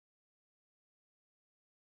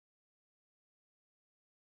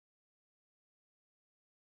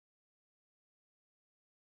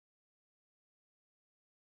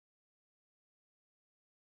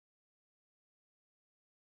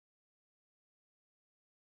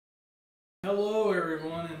Hello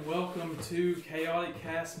everyone and welcome to Chaotic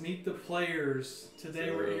Cast Meet the Players. Today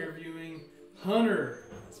we're interviewing Hunter.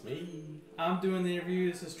 That's me. I'm doing the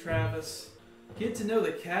interview, this is Travis. Get to know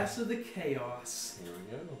the cast of the Chaos. Here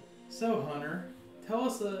we go. So Hunter, tell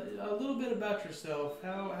us a little bit about yourself,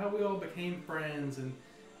 how we all became friends and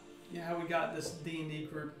how we got this D&D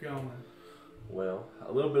group going. Well,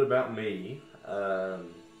 a little bit about me. I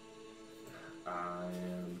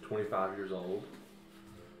am 25 years old.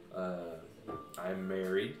 I'm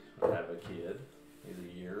married. I have a kid. He's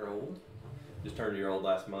a year old. Just turned a year old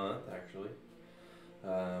last month, actually.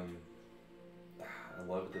 I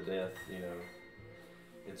love it to death. You know,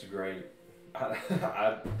 it's great.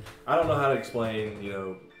 I don't know how to explain,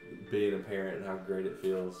 being a parent and how great it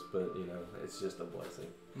feels, but it's just a blessing.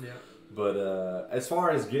 Yeah. But as far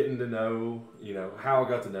as getting to know, how I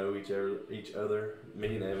got to know each other,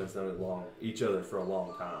 me and Evan's known each other for a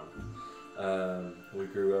long time. We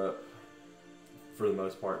grew up for the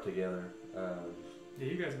most part together. Yeah,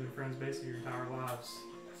 you guys have been friends basically your entire lives.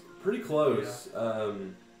 Pretty close. Yeah.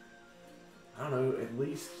 I don't know, at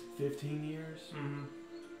least 15 years.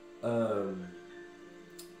 Mm-hmm.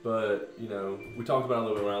 But we talked about it a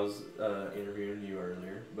little bit when I was interviewing you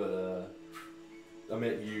earlier. But I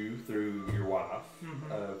met you through your wife,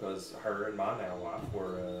 because her and my now wife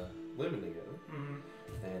were living together.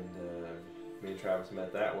 Mm-hmm. And me and Travis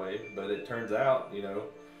met that way. But it turns out,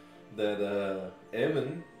 that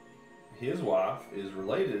Evan, his wife, is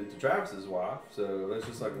related to Travis's wife. So that's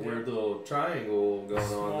just like a weird little triangle going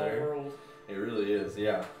on there. Small world. It really is,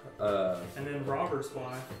 yeah. And then Robert's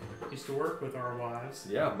wife used to work with our wives.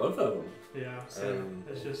 Yeah, both of them. Yeah, so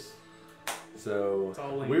it's just... So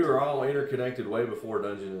all we were all interconnected way before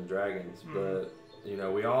Dungeons and Dragons, but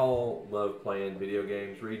we all love playing video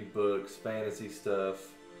games, reading books, fantasy stuff,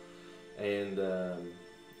 and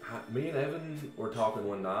me and Evan were talking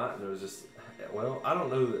one night, and it was just, I don't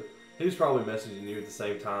know that he was probably messaging you at the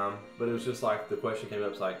same time, but it was just like the question came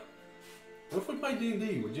up, it's like, what if we play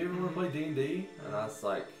D&D? Would you ever want to play D&D? And I was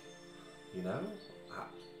like,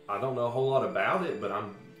 I don't know a whole lot about it, but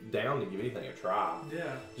I'm down to give anything a try.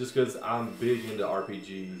 Yeah. Just because I'm big into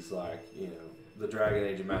RPGs, like, the Dragon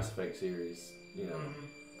Age and Mass Effect series,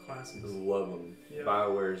 Classics. love them. Yeah.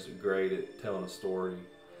 BioWare's great at telling a story.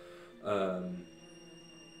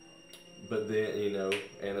 But then,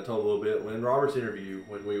 and I told a little bit when Robert's interview,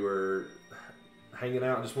 when we were hanging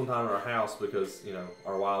out just one time at our house because,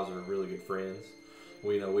 our wives are really good friends.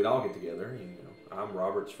 We'd all get together. I'm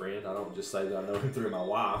Robert's friend. I don't just say that I know him through my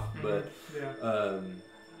wife, but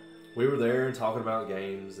we were there and talking about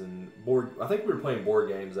games and I think we were playing board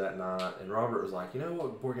games that night, and Robert was like,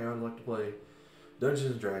 what board game I'd like to play?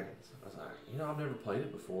 Dungeons and Dragons. I was like, I've never played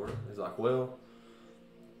it before. He's like, well,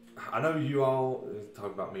 I know you all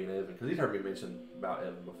talk about me and Evan, because he'd heard me mention about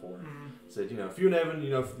Evan before. Said, if you and Evan,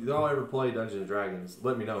 if y'all ever play Dungeons and Dragons,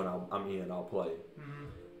 let me know and I'm in, I'll play.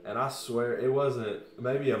 And I swear, it wasn't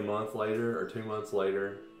maybe a month later or 2 months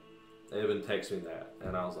later, Evan texted me that,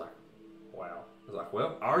 and I was like, wow. I was like,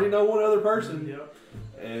 well, I already know one other person. Yep.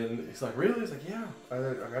 And he's like, really? He's like, yeah, I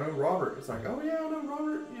know Robert. It's like, oh yeah, I know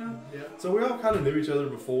Robert. Yeah. So we all kind of knew each other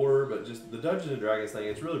before, but just the Dungeons and Dragons thing,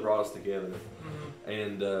 it's really brought us together.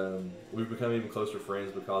 And we've become even closer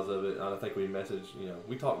friends because of it. I think we message,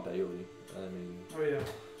 we talk daily. I mean, oh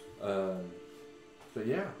yeah. But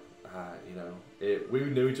yeah, we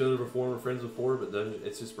knew each other before and were friends before, but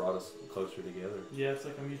it's just brought us closer together. Yeah, it's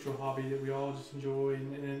like a mutual hobby that we all just enjoy,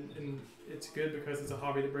 and it's good because it's a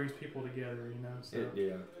hobby that brings people together, So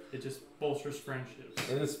it just bolsters friendships.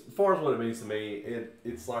 And as far as what it means to me,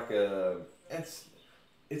 it's like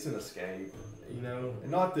it's an escape, And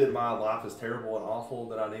not that my life is terrible and awful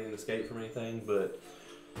that I need an escape from anything, but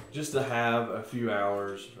just to have a few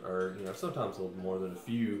hours, or sometimes a little more than a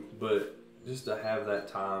few, but just to have that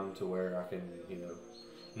time to where I can,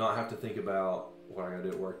 not have to think about what I gotta do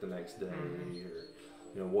at work the next day,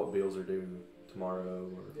 or what bills are due tomorrow,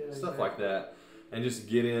 or stuff like that, and just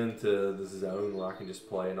get into the zone where I can just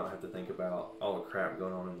play and not have to think about all the crap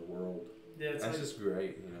going on in the world. Yeah, that's just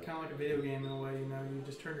great. Kind of like a video game in a way. You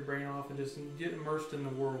just turn your brain off and just get immersed in the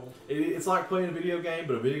world. It's like playing a video game,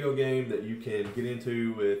 but a video game that you can get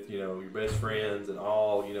into with your best friends and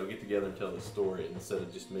all get together and tell the story instead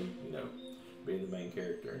of just me being the main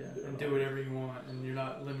character. Yeah, and do whatever you want, and you're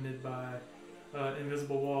not limited by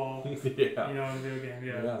invisible wall. In a video game.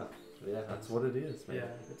 Yeah, that's what it is, man.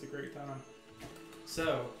 Yeah, it's a great time.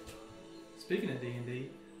 So, speaking of D&D,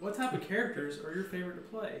 what type of characters are your favorite to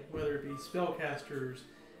play? Whether it be spellcasters,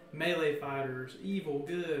 melee fighters, evil,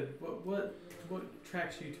 good. What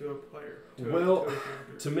attracts you to a player?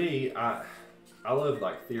 To me, I love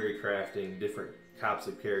like theory crafting different types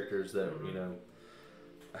of characters that you know.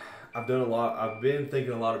 I've done a lot. I've been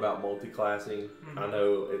thinking a lot about multi-classing. I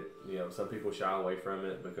know it. You know, some people shy away from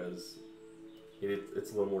it because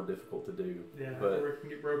it's a little more difficult to do. Yeah, but or it can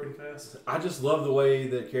get broken fast. I just love the way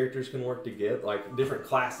that characters can work together. Like different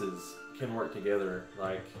classes can work together.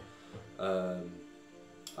 Like,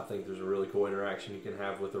 I think there's a really cool interaction you can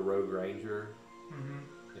have with a rogue ranger.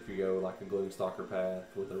 If you go like a Gloomstalker path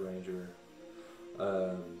with a ranger.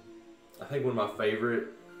 I think one of my favorite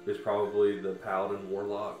is probably the Paladin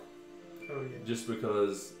Warlock. Oh yeah. Just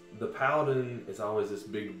because the Paladin is always this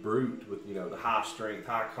big brute with, you know, the high strength,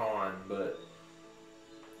 high con, but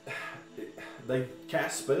they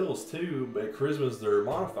cast spells too, but charisma's their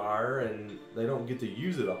modifier, and they don't get to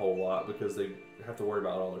use it a whole lot because they have to worry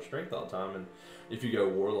about all their strength all the time. And if you go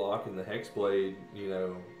Warlock and the Hexblade, you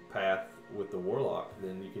know, path with the Warlock,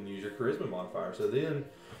 then you can use your charisma modifier. So then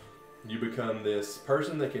you become this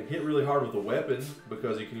person that can hit really hard with a weapon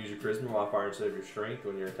because you can use your charisma modifier instead of your strength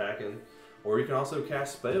when you're attacking. Or you can also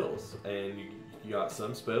cast spells, and you got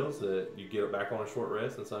some spells that you get back on a short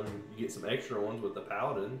rest, and some you get some extra ones with the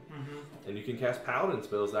Paladin. And you can cast Paladin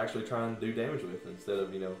spells to actually try and do damage with instead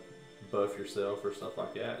of, you know, buff yourself or stuff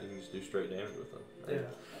like that. You can just do straight damage with them. And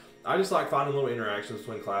I just like finding little interactions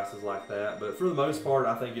between classes like that. But for the most part,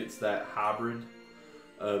 I think it's that hybrid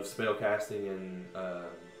of spell casting and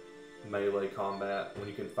melee combat, when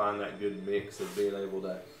you can find that good mix of being able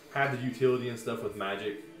to have the utility and stuff with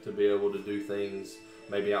magic to be able to do things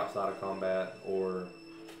maybe outside of combat, or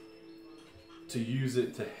to use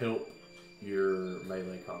it to help your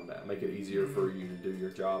melee combat, make it easier for you to do your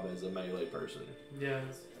job as a melee person. Yeah,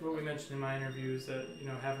 that's what we mentioned in my interview is that, you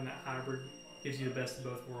know, having that hybrid gives you the best of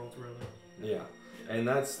both worlds, really. Yeah, and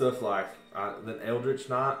that's stuff like the Eldritch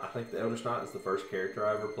Knight. I think the Eldritch Knight is the first character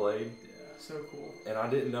I ever played. So cool. And I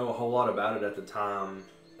didn't know a whole lot about it at the time,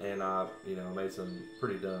 and I, you know, made some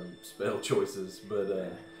pretty dumb spell choices.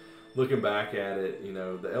 But looking back at it, you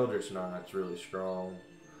know, the Eldritch Knight's really strong.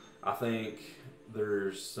 I think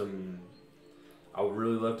there's some. I would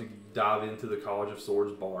really love to dive into the College of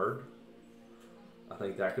Swords Bard. I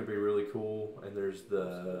think that could be really cool. And there's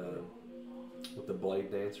with the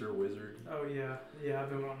Blade Dancer Wizard. Oh yeah, I've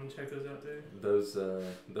been wanting to check those out too.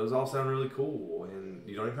 Those all sound really cool, and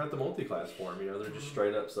you don't even have to multi-class for them. You know, they're just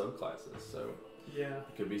straight up subclasses. So yeah,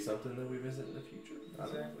 it could be something that we visit in the future.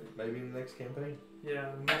 Exactly. Maybe in the next campaign.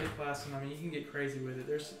 Yeah, multi-classing. I mean, you can get crazy with it.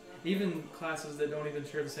 There's even classes that don't even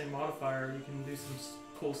share the same modifier. You can do some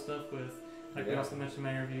cool stuff with. Like we also mentioned in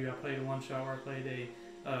my interview, I played a one shot where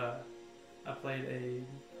I played a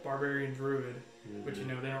barbarian druid. Which, you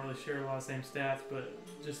know, they don't really share a lot of the same stats, but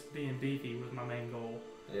just being beefy was my main goal.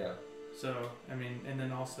 Yeah. So, I mean, and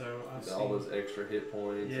then also all those extra hit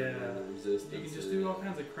points and the resistance. You can just do all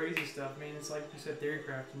kinds of crazy stuff. I mean, it's like you said, theory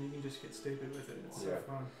crafting. You can just get stupid with it. It's so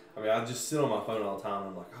fun. I mean, I just sit on my phone all the time. And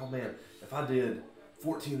I'm like, oh man, if I did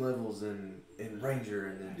 14 levels in Ranger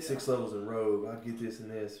and then 6 levels in Rogue, I'd get this and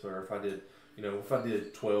this. Or if I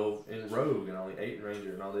did 12 in Rogue and only 8 in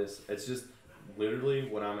Ranger and all this, it's just. Literally,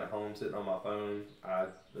 when I'm at home sitting on my phone,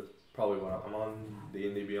 that's probably when I'm on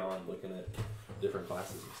D&D Beyond looking at different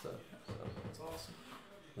classes and stuff. So that's awesome.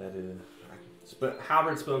 That is. But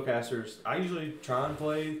hybrid spellcasters, I usually try and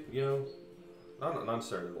play, you know, not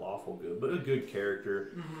necessarily lawful good, but a good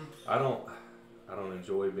character. I don't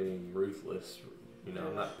enjoy being ruthless. You know,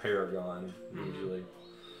 I'm not Paragon usually.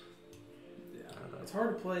 Yeah, I don't know. It's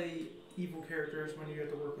hard to play evil characters when you have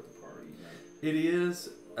to work with the party. Right? It is.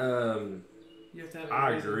 You have to have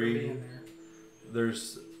I agree. In there.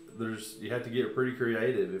 You have to get pretty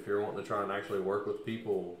creative if you're wanting to try and actually work with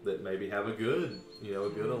people that maybe have a good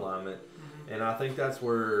alignment. And I think that's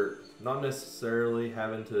where not necessarily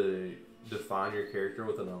having to define your character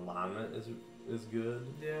with an alignment is good.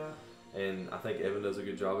 Yeah. And I think Evan does a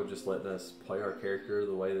good job of just letting us play our character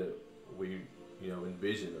the way that we, you know,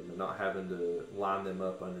 envision them, and not having to line them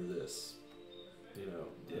up under this, you know,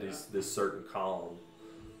 this certain column.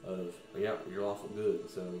 Of you're awful good,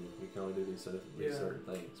 so we can only do these certain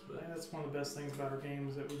things. But I think that's one of the best things about our game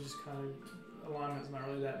is that we just kind of alignment's not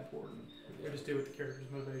really that important. We just do what the character's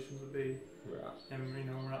motivations would be. Right. And you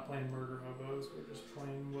know, we're not playing murder hobos. We're just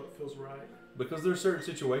playing what feels right. Because there's certain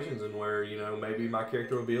situations in where, you know, maybe my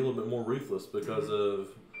character would be a little bit more ruthless because of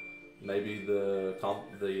maybe I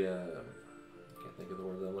can't think of the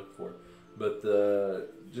word that I'm looking for, but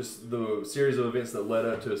just the series of events that led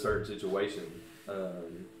up to a certain situation.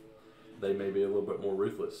 They may be a little bit more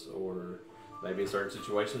ruthless, or maybe a certain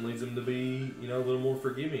situation leads them to be, you know, a little more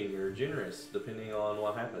forgiving or generous, depending on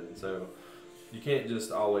what happened. So you can't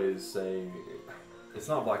just always say it's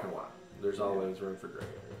not black and white. There's always room for gray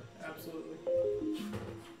area. Absolutely.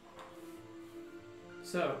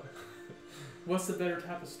 So, what's the better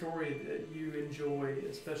type of story that you enjoy,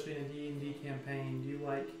 especially in a D&D campaign? Do you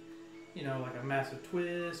like, like a massive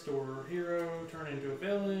twist, or hero turn into a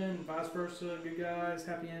villain, vice versa, good guys,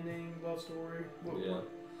 happy ending, love story? What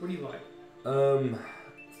do you like?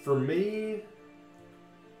 For me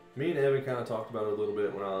and Evan kind of talked about it a little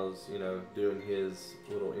bit when I was, doing his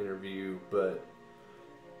little interview, but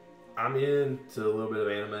I'm into a little bit of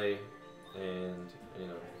anime and,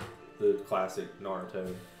 the classic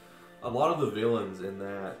Naruto. A lot of the villains in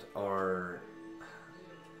that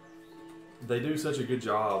they do such a good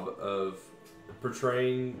job of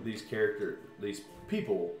portraying these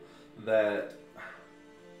people, that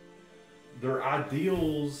their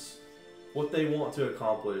ideals, what they want to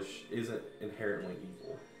accomplish, isn't inherently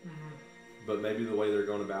evil. Mm-hmm. But maybe the way they're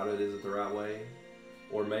going about it isn't the right way.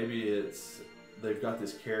 Or maybe they've got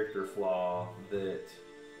this character flaw that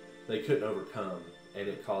they couldn't overcome, and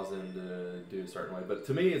it caused them to do a certain way. But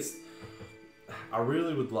to me, I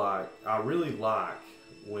really like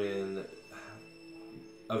when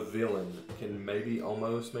a villain can maybe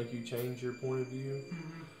almost make you change your point of view.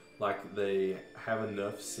 Mm-hmm. Like they have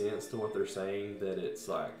enough sense to what they're saying that it's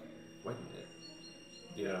like, wait a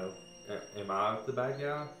minute, am I the bad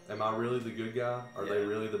guy? Am I really the good guy? Are they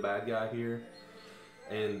really the bad guy here?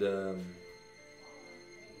 And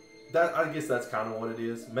I guess that's kind of what it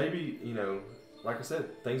is. Maybe, like I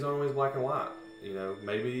said, things aren't always black and white.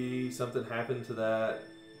 Maybe something happened to that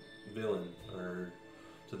villain or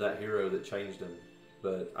to that hero that changed him.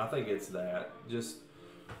 But I think it's that. Just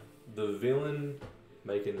the villain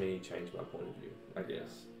making me change my point of view, I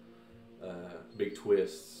guess. Big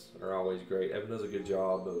twists are always great. Evan does a good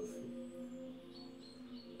job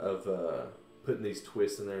of putting these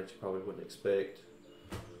twists in there that you probably wouldn't expect.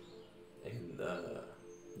 And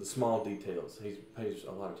the small details. He pays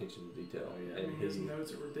a lot of attention to detail. Oh, yeah. And his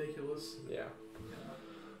notes are ridiculous. Yeah.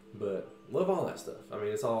 But love all that stuff. I mean,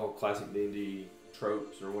 it's all classic D&D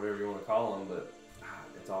tropes or whatever you want to call them, but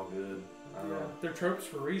it's all good. They're tropes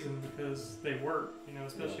for a reason because they work,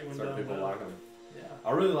 especially when certain people like them. Yeah.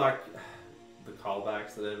 I really like the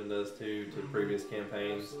callbacks that Evan does too to previous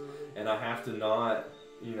campaigns. Absolutely. And I have to not,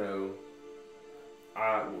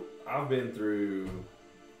 I've been through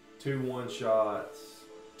 2 one-shots,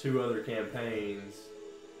 2 other campaigns.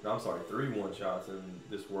 No, I'm sorry, 3 one-shots in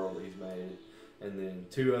this world that he's made, and then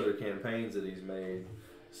 2 other campaigns that he's made.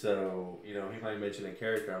 So, he might mention a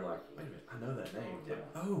character. I'm like, wait a minute, I know that name. Yeah.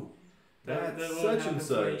 Like, oh, that's such and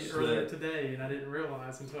such. Earlier today, and I didn't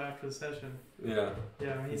realize until after the session. Yeah.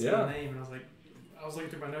 Yeah, he said the name, and I was looking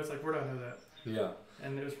through my notes, like, where do I know that? Yeah.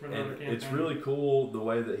 And it was from another campaign. It's really cool the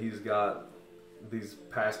way that he's got these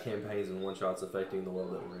past campaigns and one-shots affecting the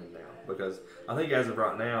world that we're in now. Because I think as of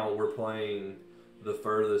right now, we're playing the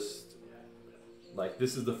furthest,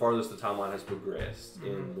 this is the farthest the timeline has progressed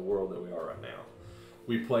in the world that we are right now.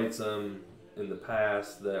 We played some in the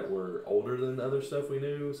past that were older than the other stuff we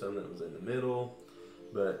knew, some that was in the middle.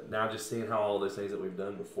 But now just seeing how all those things that we've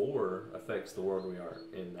done before affects the world we are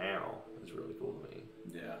in now is really cool to me.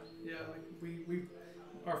 Yeah, we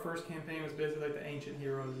our first campaign was basically like the ancient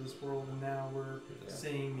heroes of this world, and now we're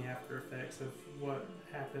seeing the after effects of what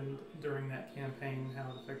happened during that campaign and how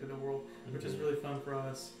it affected the world, which is really fun for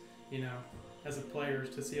us, as a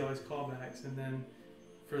players to see all these callbacks, and then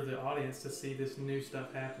for the audience to see this new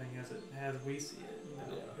stuff happening as we see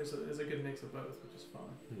it. There's a good mix of both, which is fun.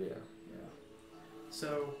 Yeah.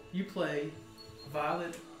 So you play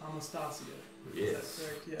Violet Anastasia. Yes. Is that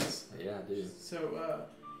correct? Yes. Yeah, I do. So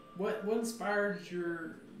what inspired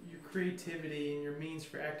your creativity and your means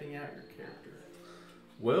for acting out your character?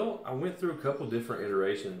 Well, I went through a couple different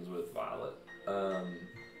iterations with Violet.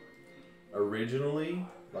 Originally,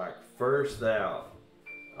 first out,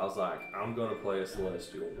 I was like, I'm going to play a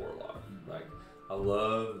Celestial Warlock. I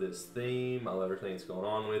love this theme. I love everything that's going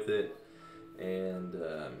on with it. And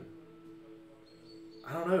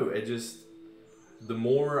I don't know, the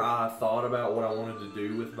more I thought about what I wanted to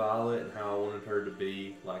do with Violet and how I wanted her to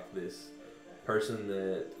be this person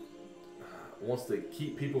that wants to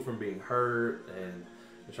keep people from being hurt and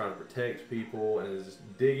trying to protect people and is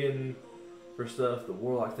just digging for stuff, the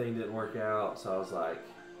Warlock thing didn't work out. So I was like,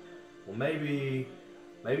 well, maybe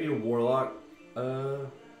a Warlock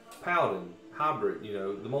Paladin hybrid,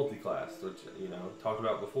 the multi-class, which, talked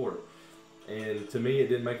about before. And to me, it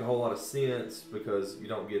didn't make a whole lot of sense because you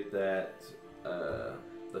don't get that,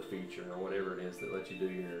 the feature or whatever it is that lets you do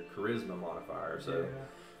your charisma modifier. So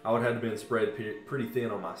I would have been spread pretty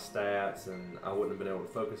thin on my stats, and I wouldn't have been able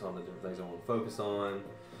to focus on the different things I want to focus on,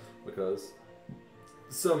 because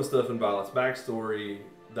some of the stuff in Violet's backstory,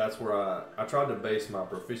 that's where I tried to base my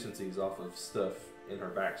proficiencies off of stuff in her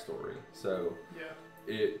backstory. So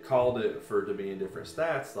yeah. it called it for to be in different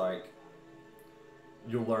stats. Like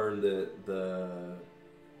you'll learn that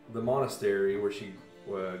the monastery where she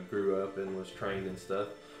grew up and was trained and stuff,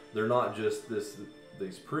 they're not just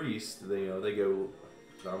these priests. They go.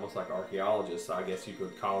 They're almost like archaeologists, I guess you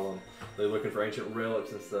could call them. They're looking for ancient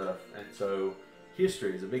relics and stuff. And so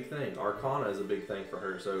history is a big thing. Arcana is a big thing for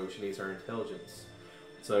her, so she needs her intelligence.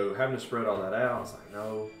 So having to spread all that out, I was like,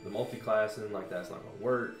 no, the multi-classing, like that's not going to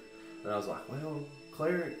work. And I was like, well,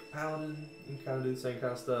 cleric, paladin, you can kind of do the same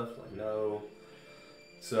kind of stuff. Like, no.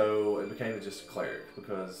 So it became just cleric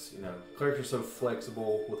because, clerics are so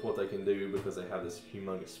flexible with what they can do because they have this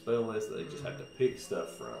humongous spell list that they just have to pick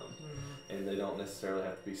stuff from. And they don't necessarily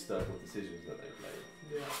have to be stuck with decisions that they've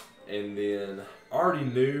made. Yeah. And then I already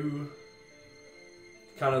knew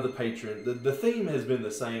kind of the patron. The theme has been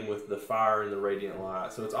the same with the fire and the radiant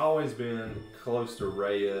light. So it's always been close to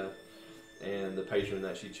Raei and the patron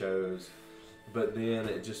that she chose. But then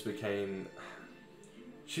it just became,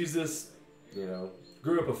 she's this,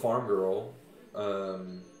 grew up a farm girl.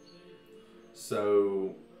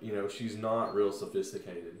 So, she's not real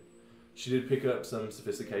sophisticated. She did pick up some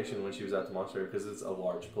sophistication when she was at the monastery because it's a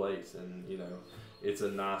large place and, it's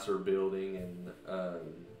a nicer building and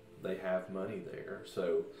they have money there.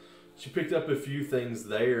 So she picked up a few things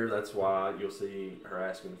there. That's why you'll see her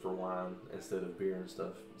asking for wine instead of beer and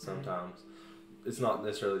stuff sometimes. It's not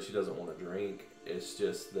necessarily she doesn't want to drink. It's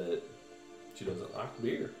just that she doesn't like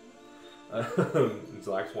beer. She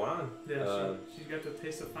likes wine. Yeah, she's got to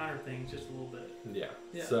taste the finer things just a little bit.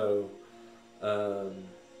 Yeah. So,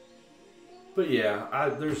 but yeah,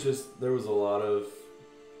 there was a lot of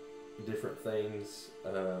different things.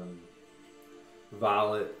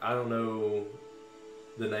 Violet, I don't know,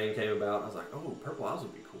 the name came about. I was like, oh, purple eyes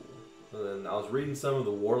would be cool. And then I was reading some of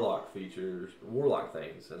the warlock things,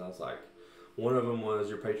 and I was like, one of them was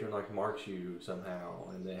your patron marks you somehow,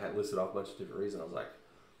 and they had listed off a bunch of different reasons. I was like,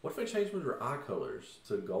 what if I changed one of her eye colors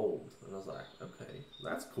to gold? And I was like, okay,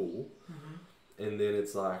 that's cool. And then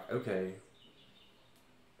it's like, okay,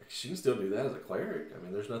 she can still do that as a cleric. I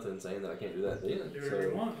mean, there's nothing saying that I can't do that then. Do whatever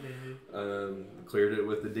you want, baby. Cleared it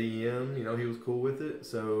with the DM. He was cool with it,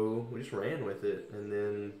 so we just ran with it. And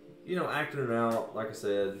then, acting it out, like I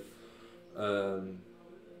said,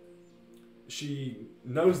 she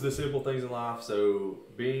knows the simple things in life, so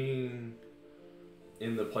being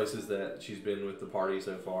in the places that she's been with the party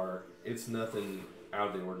so far, it's nothing out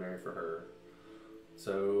of the ordinary for her.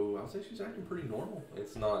 So I'll say she's acting pretty normal.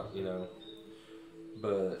 It's not,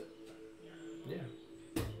 but yeah.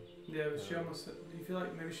 Yeah, but she almost. Do you feel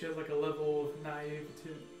like maybe she has a level of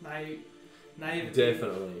naivety?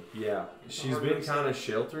 Definitely, yeah. She's been kind of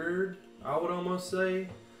sheltered, I would almost say.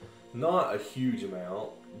 Not a huge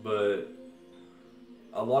amount, but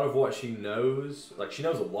a lot of what she knows, she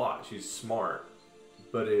knows a lot. She's smart,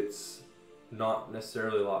 but it's not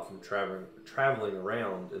necessarily a lot from traveling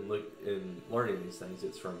around and learning these things.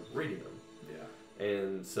 It's from reading them. Yeah.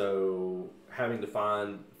 And so having to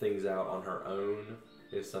find things out on her own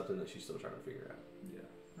is something that she's still trying to figure out. Yeah,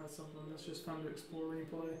 that's something that's just fun to explore when you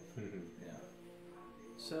play. Yeah.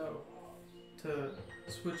 So, to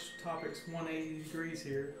switch topics 180 degrees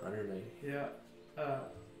here. 180. Yeah.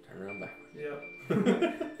 Turn around back. Yeah.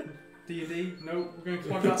 D&D? Nope. We're going to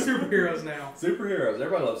talk about superheroes now. Superheroes.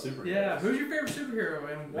 Everybody loves superheroes. Yeah. Who's your favorite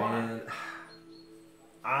superhero and why? Man,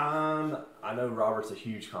 I know Robert's a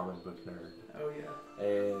huge comic book nerd. Oh, yeah.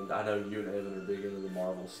 And I know you and Evan are big into the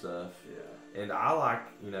Marvel stuff. Yeah. And I like,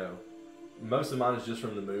 most of mine is just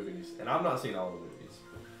from the movies. And I've not seen all the movies.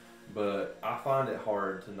 But I find it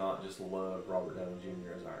hard to not just love Robert Downey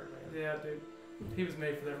Jr. as Iron Man. Yeah, dude. He was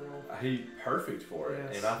made for that role. He's perfect for it.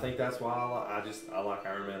 Yes. And I think that's why I like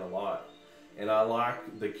Iron Man a lot. And I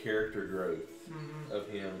like the character growth of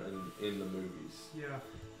him in the movies. Yeah.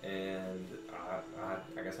 And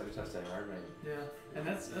I guess I just have to say Iron Man. Yeah, and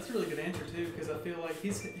that's a really good answer too, because I feel like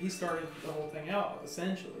he started the whole thing out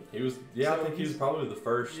essentially. He was I think he was probably the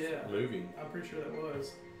first movie. I'm pretty sure that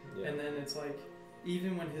was. Yeah. And then it's like,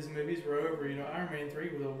 even when his movies were over, Iron Man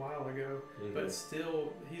 3 was a while ago, but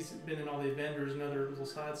still he's been in all the Avengers and other little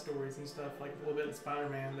side stories and stuff, like a little bit in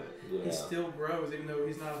Spider-Man, that he still grows, even though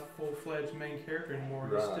he's not a full-fledged main character anymore.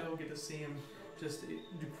 Right. You still get to see him just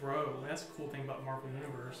grow. And that's the cool thing about the Marvel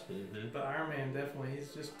Universe. But Iron Man definitely,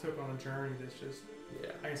 he's just took on a journey that's just,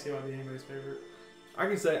 I can see why it'd be anybody's favorite.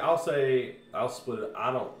 I'll split it.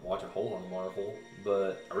 I don't watch a whole lot of Marvel,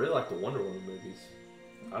 but I really like the Wonder Woman movies.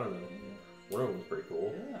 I don't know. Wonder Woman's pretty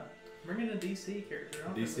cool. Yeah. Bring in a DC character.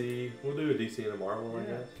 DC. We'll do a DC and a Marvel, I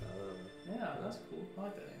guess. I don't know. Yeah, that's cool. I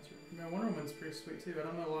like that answer. Wonder Woman's pretty sweet too. I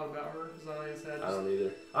don't know a lot about her because I always had. I don't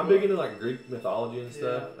either. I'm big into like Greek mythology and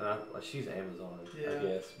stuff, and she's Amazon, I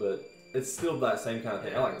guess, but it's still that same kind of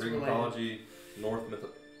thing. I like Greek mythology, Norse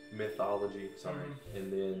mythology,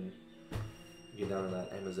 and then get down to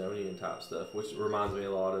that Amazonian type stuff, which reminds me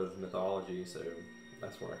a lot of mythology. So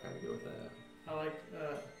that's where I kind of go with that. I like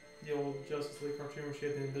the old Justice League cartoon where she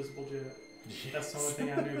had the invisible jet. Yes. That's the only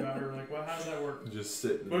thing I knew about her. Like, well, how does that work? Just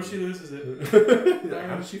sitting. What if she loses it?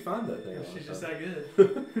 How did she find that thing? She's just that good.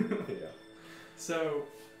 Yeah. So,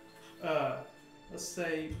 let's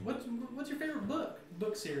say, what's your favorite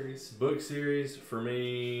book series? Book series for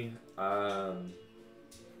me, right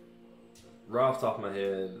off the top of my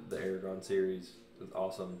head, the Aragon series is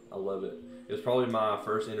awesome. I love it. It was probably my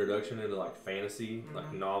first introduction into like fantasy,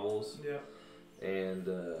 like novels. Yeah. And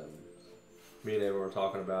me and Evan were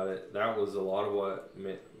talking about it. That was a lot of what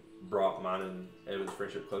brought mine and Evan's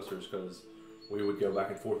friendship closer, is because we would go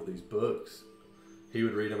back and forth with these books. He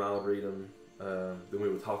would read them, I would read them. Then we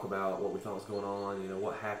would talk about what we thought was going on,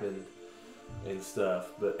 what happened and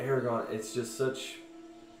stuff. But Aragon, it's just such,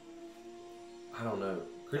 I don't know.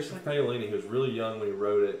 Christopher Paolini, he was really young when he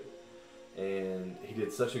wrote it, and he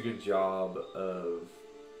did such a good job of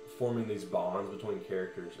forming these bonds between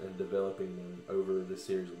characters and developing them over this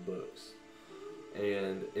series of books.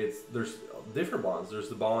 And there's different bonds. There's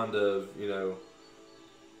the bond of,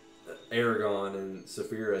 Aragon and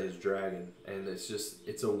Saphira, his dragon, and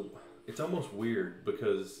it's almost weird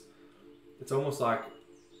because it's almost like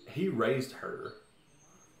he raised her,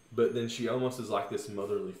 but then she almost is like this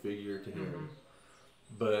motherly figure to him.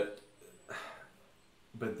 But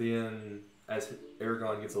then as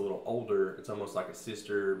Aragon gets a little older, it's almost like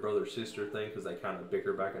a brother-sister thing, because they kind of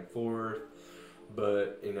bicker back and forth.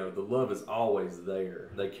 But, the love is always there.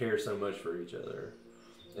 They care so much for each other.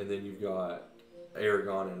 And then you've got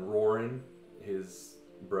Aragon and Roran, his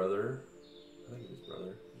brother. I think it's his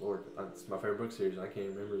brother. Lord, it's my favorite book series, and I can't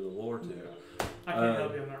remember the lore to it. I can't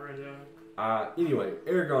help you, I'm not ready. Anyway,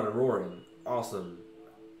 Aragon and Roran, awesome.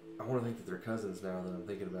 I want to think that they're cousins now that I'm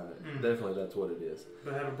thinking about it. Definitely that's what it is.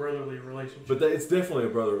 But have a brotherly relationship. But it's definitely a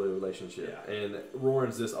brotherly relationship. Yeah. And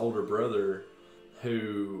Roran's this older brother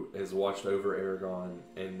who has watched over Aragon,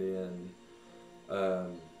 and then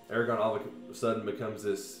Aragon all of a sudden becomes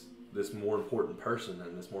this more important person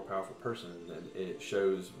and this more powerful person, and it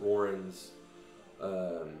shows Roran's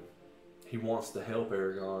he wants to help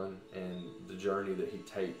Aragon and the journey that he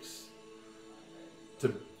takes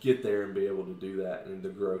to get there and be able to do that, and the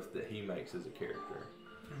growth that he makes as a character.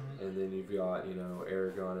 And then you've got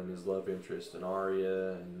Aragon and his love interest and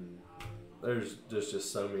Arya, and there's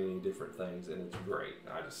just so many different things, and it's great.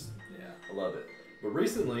 I love it. But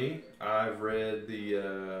recently I've read the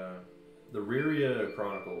Raei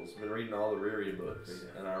Chronicles. I've been reading all the Raei books,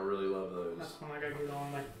 and I really love those. That's when I gotta get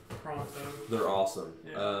on Pronto. They're awesome.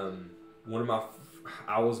 Yeah.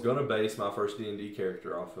 I was gonna base my first D&D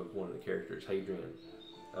character off of one of the characters, Hadrian,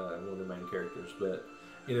 one of the main characters, but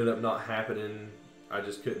ended up not happening. I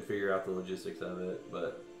just couldn't figure out the logistics of it.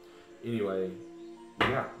 But anyway,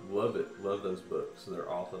 yeah, love it. Love those books. They're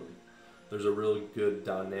awesome. There's a really good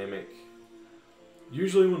dynamic.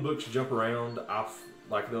 Usually when books jump around,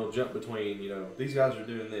 they'll jump between, these guys are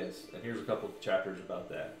doing this, and here's a couple of chapters about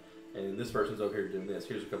that, and this person's over here doing this,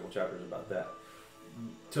 here's a couple of chapters about that.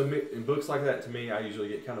 To me, in books like that, to me, I usually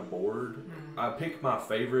get kind of bored. I pick my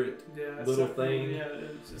favorite little thing. Yeah,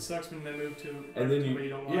 it sucks when they move to and then you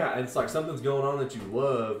don't like. Yeah, and it's like something's going on that you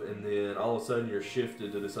love, and then all of a sudden you're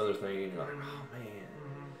shifted to this other thing, and you're like, oh man.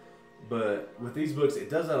 But with these books, it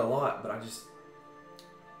does that a lot, but I just,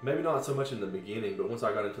 maybe not so much in the beginning, but once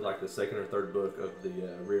I got into like the second or third book of the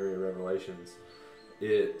Raei Revelations,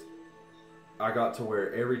 I got to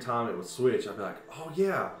where every time it would switch, I'd be like, oh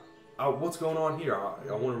yeah, what's going on here?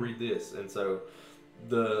 I want to read this. And so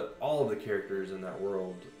all of the characters in that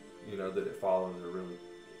world, that it follows are really,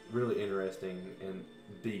 really interesting and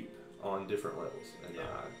deep on different levels. And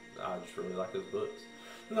I just really like those books.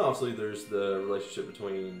 And obviously there's the relationship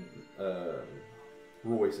between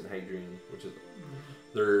Royce and Hadrian, which is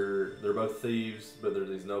they're both thieves, but they're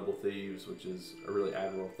these noble thieves, which is a really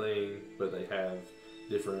admirable thing. But they have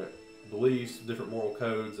different beliefs, different moral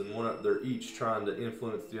codes, and they're each trying to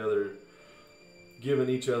influence the other, giving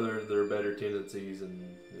each other their better tendencies, and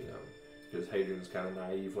because Hadrian's kind of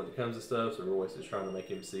naive when it comes to stuff, so Royce is trying to make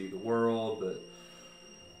him see the world, but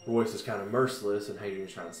Royce is kind of merciless, and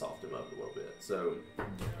Hadrian's trying to soften him up a little bit. So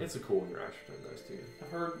it's a cool interaction between those two. I've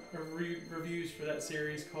heard reviews for that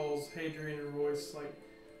series calls Hadrian and Royce like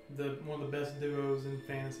one of the best duos in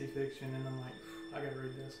fantasy fiction, and I'm like, I gotta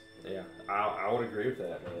read this. Yeah, I would agree with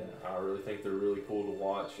that, man. I really think they're really cool to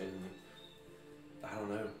watch, and I don't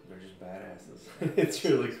know. They're just badasses. It's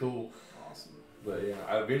really cool. Awesome. But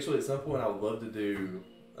yeah, eventually at some point I would love to do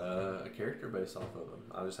a character based off of them.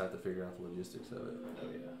 I just have to figure out the logistics of it. Oh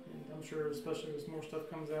yeah, and I'm sure, especially as more stuff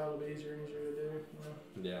comes out, it'll be easier and easier to do.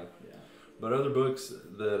 Yeah. Yeah. But other books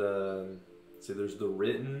that see, there's The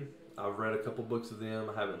Written. I've read a couple books of them.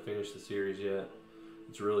 I haven't finished the series yet.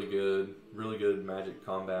 It's really good magic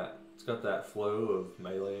combat. It's got that flow of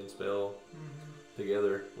melee and spell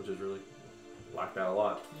together, which is really like that a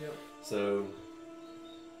lot. Yep. So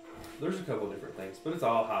there's a couple different things, but it's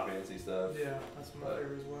all high fantasy stuff. Yeah, that's my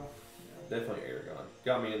favorite as well. Yeah. Definitely Aragon.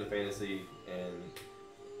 Got me into fantasy, and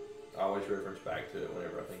I always reference back to it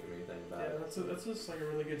whenever I think of anything about it. Yeah, that's just like a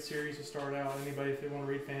really good series to start out. Anybody, if they want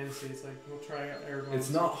to read fantasy, it's like, we'll try out Aragon. It's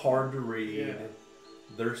not hard to read. Yeah.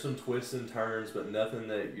 There's some twists and turns, but nothing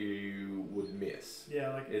that you would miss. Yeah,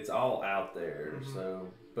 like It's all out there, so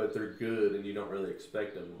but they're good, and you don't really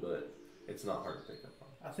expect them, but it's not hard to pick up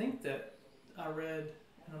on. I think that I read,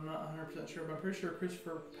 and I'm not 100% sure, but I'm pretty sure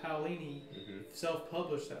Christopher Paolini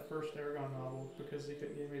self-published that first Aragon novel because he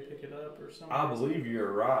couldn't get anybody to pick it up or something. I believe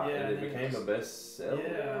you're right, Yeah, and it became a bestseller.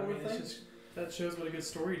 Yeah, I mean, it's just, that shows what a good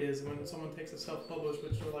story it is when someone takes a self-published,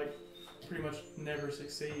 which will like pretty much never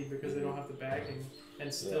succeed because they don't have the backing,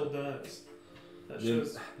 and still does. That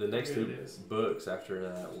shows the next how two good it is. books after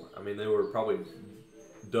that, I mean, they were probably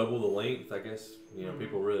double the length, I guess. You know,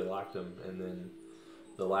 people really liked them, and then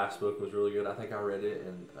the last book was really good. I think I read it,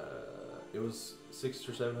 and it was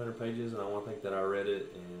 600 or 700 pages, and I want to think that I read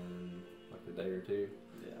it in like a day or two.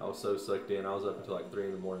 Yeah. I was so sucked in. I was up until like 3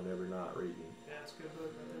 in the morning every night reading. Yeah, it's a good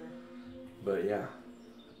book right there. But yeah,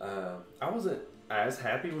 I wasn't as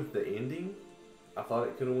happy with the ending. I thought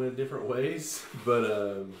it could have went different ways,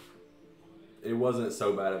 but it wasn't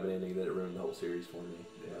so bad of an ending that it ruined the whole series for me.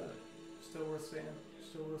 Yeah. Still worth seeing.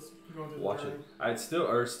 Still worth going through. Watch the it. It's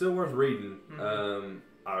still worth reading.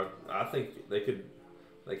 I think they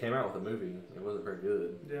came out with a movie. It wasn't very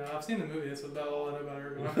good. Yeah, I've seen the movie. That's about all I know about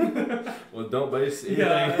Aragon. Well, don't base anything.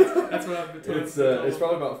 Yeah, that's what I've been told. It's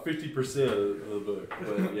probably about 50% of the book.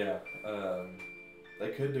 But yeah, they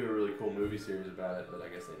could do a really cool movie series about it, but I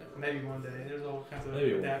guess they never. Maybe one day. There's all kinds of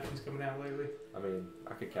Maybe adaptations coming out lately. I mean,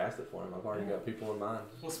 I could cast it for him. I've already got people in mind.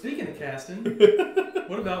 Well, speaking of casting,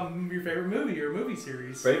 what about your favorite movie or movie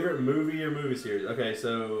series? Favorite movie or movie series? Okay,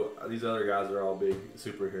 so these other guys are all big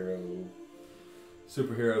superhero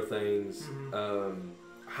things.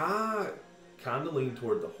 I kind of lean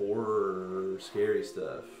toward the horror, scary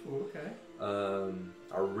stuff. Ooh, okay.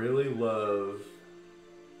 I really love.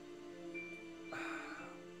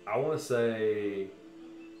 I want to say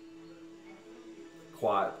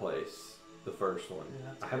Quiet Place, the first one.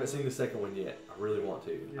 Yeah, I haven't seen the second one yet. I really want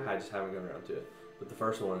to. Yeah. I just haven't gotten around to it. But the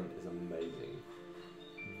first one is amazing.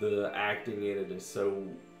 The acting in it is so.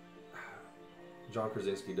 John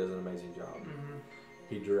Krasinski does an amazing job.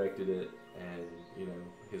 He directed it, and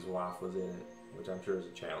his wife was in it, which I'm sure is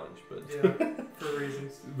a challenge. But yeah, for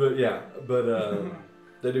reasons. But yeah,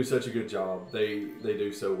 they do such a good job. They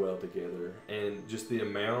do so well together, and just the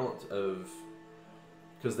amount of,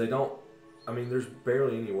 because they don't. I mean, there's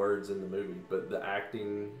barely any words in the movie, but the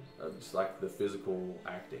acting, just like the physical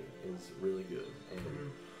acting, is really good.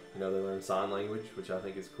 And they learn sign language, which I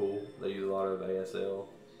think is cool. They use a lot of ASL.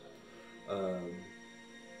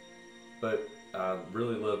 But I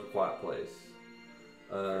really love Quiet Place.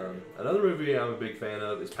 Another movie I'm a big fan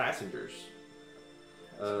of is Passengers.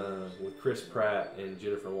 With Chris Pratt and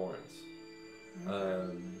Jennifer Lawrence.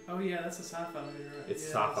 Oh yeah, that's a sci-fi movie, right? It's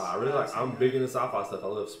sci-fi. I really like. I'm big into sci-fi stuff. I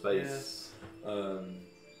love space. Yes.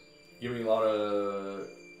 Give me a lot of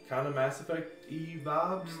kind of Mass Effect-y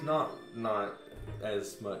vibes. Not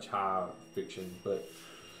as much high fiction, but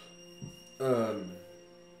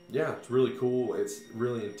yeah, it's really cool. It's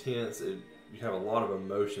really intense. You have a lot of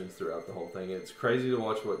emotions throughout the whole thing. It's crazy to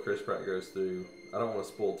watch what Chris Pratt goes through. I don't want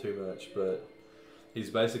to spoil too much, but he's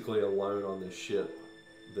basically alone on this ship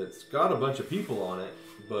that's got a bunch of people on it,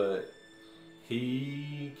 but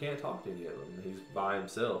he can't talk to any of them. He's by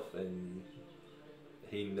himself, and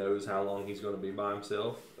he knows how long he's going to be by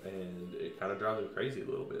himself, and it kind of drives him crazy a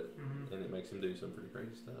little bit, and it makes him do some pretty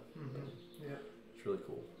crazy stuff. Yeah. It's really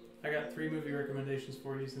cool. I got 3 movie recommendations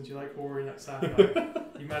for you since you like horror and like sci-fi.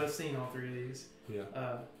 You might have seen all 3 of these.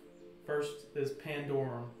 Yeah. First is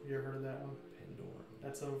Pandorum. You ever heard of that one? Pandora.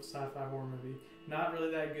 That's a sci-fi horror movie. Not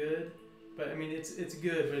really that good, but I mean it's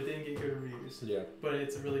good, but it didn't get good reviews. Yeah. But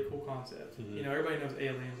it's a really cool concept. Everybody knows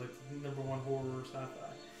Aliens, like the #1 horror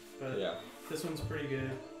sci-fi. But this one's pretty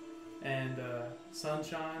good. And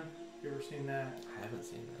Sunshine. You ever seen that? I haven't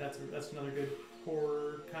seen that. That's another good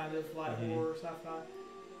horror, kind of light horror sci-fi.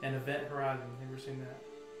 And Event Horizon. You ever seen that?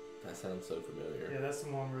 That sounds so familiar. Yeah, that's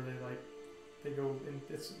the one where they go and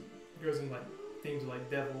it goes in like themes of like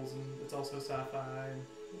devils, and it's also sci-fi and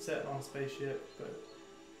it's set on a spaceship, but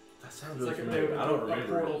That sounds it's really like familiar. I don't a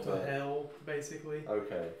remember portal it, to but- hell, basically.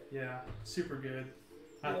 Okay. Yeah, super good.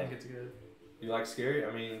 I Yeah. think it's good. You like scary?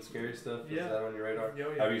 I mean, scary stuff? Yeah. Is that on your radar?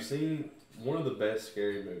 Oh, yeah. Have you seen one of the best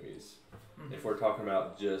scary movies? Mhm. If we're talking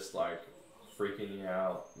about just like freaking you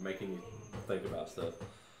out, making you think about stuff.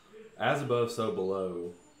 As Above, So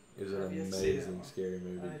Below is an I've yet to see that amazing one. scary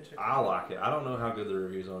movie. I need to check I that out. like it. I don't know how good the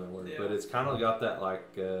reviews on it were, Yeah. but it's kind of got that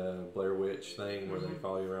like Blair Witch thing where they Mhm.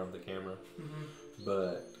 follow you around with the camera. Mhm.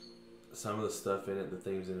 But some of the stuff in it, the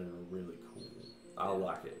themes in it are really cool. I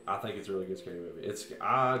like it. I think it's a really good scary movie.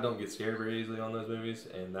 I don't get scared very easily on those movies,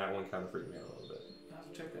 and that one kind of freaked me out a little bit. I'll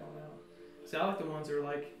have to check that one out. See, I like the ones that are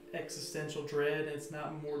like existential dread, and it's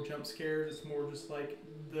not more jump scares. It's more just like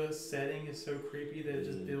the setting is so creepy that it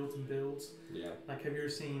just builds and builds. Yeah. Like, have you ever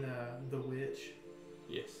seen The Witch?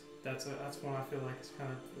 Yes. That's one I feel like it's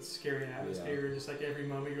kind of a scary atmosphere. And just like every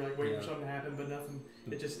moment you're like waiting for something to happen, but nothing.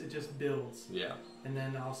 It just builds. Yeah. And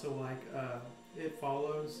then also like It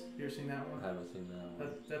Follows. You ever seen that one? I haven't seen that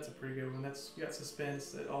one. That's a pretty good one. That's got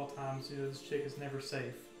suspense at all times. You know, this chick is never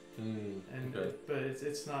safe. And okay. but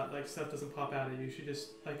it's not like stuff doesn't pop out at you. She just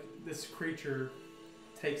like this creature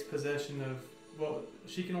takes possession of, well,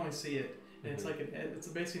 she can only see it, and it's like it's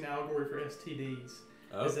basically an allegory for STDs.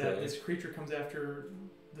 Is that this creature comes after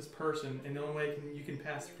this person, and the only way you can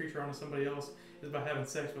pass the creature on to somebody else is by having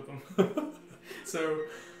sex with them. So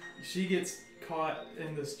she gets caught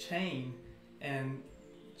in this chain, and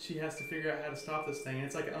she has to figure out how to stop this thing. And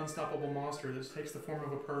it's like an unstoppable monster that just takes the form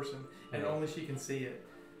of a person, and only she can see it.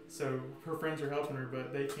 So her friends are helping her,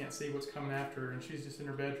 but they can't see what's coming after her, and she's just in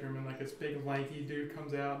her bedroom, and like this big lanky dude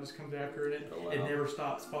comes out and just comes after her, and it never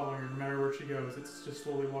stops following her no matter where she goes. It's just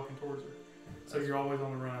slowly walking towards her. So you're always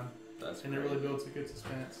on the run. And it really builds a good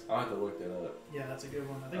suspense. I'll have to look that up. Yeah, that's a good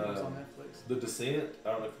one. I think it was on Netflix. The Descent. I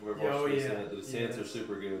don't know if you've ever watched The Descent. The Descents are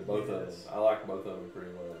super good. Both of them. I like both of them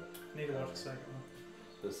pretty well. I need to watch the second one.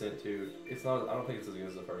 The Descent 2. It's not. I don't think it's as good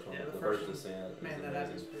as the first one. Yeah, but the the first first Descent. Man, is that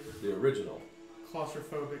amazing. atmosphere. The original.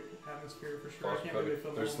 Claustrophobic atmosphere for sure. I can't believe they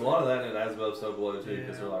filmed There's it a lot of that in As Above, So Below too,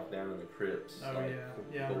 because Yeah. they're like down in the crypts. Oh like,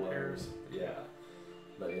 yeah, below. repairs. Yeah,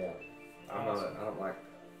 but yeah, I'm Awesome. not. I don't like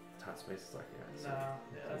tight spaces like that. So No,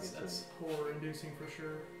 yeah, that's horror-inducing for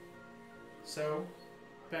sure. So,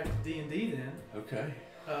 back to D&D then. okay.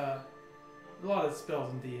 A lot of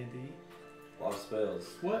spells in D&D. A lot of spells.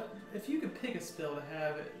 What if you could pick a spell to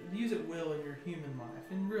have it, use at will in your human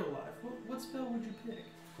life, in real life? What spell would you pick?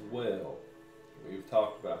 Well, we've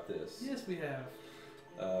talked about this. Yes, we have.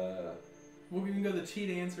 We can go the cheat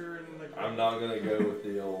answer and like. I'm not gonna go with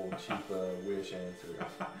the old cheap wish answer.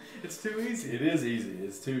 It's too easy. It is easy.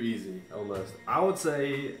 It's too easy, almost. I would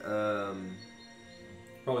say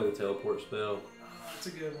probably the teleport spell. Oh, that's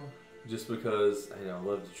a good one. Just because I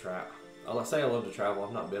love to travel. I'll say I love to travel.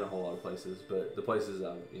 I've not been a whole lot of places, but the places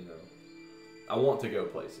I want to go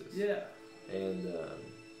places. Yeah. And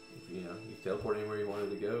you teleport anywhere you wanted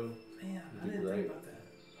to go. Man, I It'd be didn't great. think about that.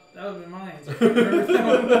 That would have been my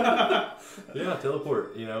answer. Yeah,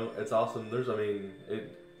 teleport. It's awesome.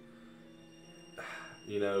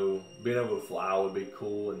 Being able to fly would be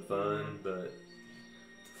cool and fun, but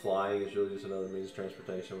flying is really just another means of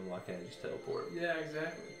transportation. Why can't I just teleport? Yeah,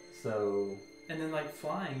 exactly. So. And then like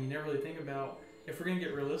flying, you never really think about, if we're gonna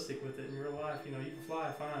get realistic with it in real life, you can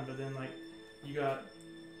fly fine, but then like you got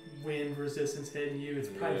wind resistance hitting you, it's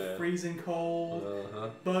probably freezing cold,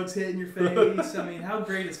 bugs hitting your face. I mean, how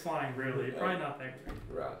great is flying really? Probably not that great.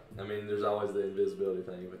 Right. I mean, there's always the invisibility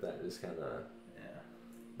thing, but that just kind of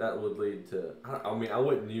that would lead to. I mean, I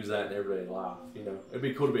wouldn't use that in everyday life. It'd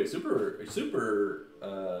be cool to be a super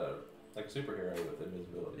like a superhero with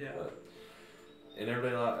invisibility. Yeah. But in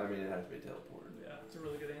everyday life, I mean, it has to be teleported. Yeah, it's a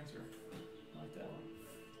really good answer. I like that one.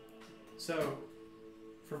 So,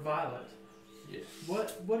 for Violet,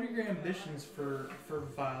 what are your ambitions for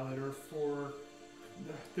Violet, or for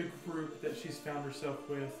the group that she's found herself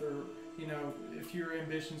with, or if your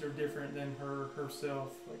ambitions are different than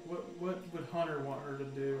herself, like what would Hunter want her to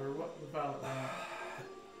do, or what would Violet want?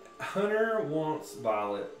 Hunter wants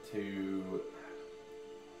Violet to.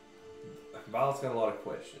 Violet's got a lot of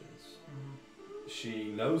questions. Mm-hmm.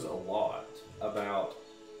 She knows a lot about,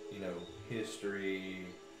 history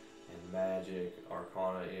and magic,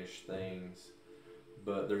 arcana-ish things,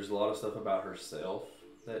 but there's a lot of stuff about herself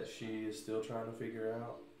that she is still trying to figure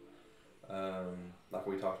out. Like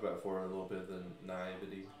we talked about before, a little bit of the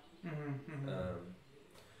naivety. Mm-hmm, mm-hmm.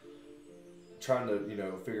 Trying to,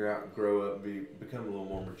 figure out, grow up, become a little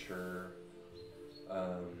more mature.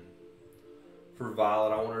 for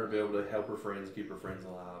Violet, I want her to be able to help her friends keep her friends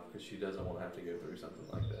alive because she doesn't want to have to go through something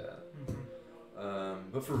like that.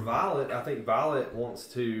 But for Violet, I think Violet wants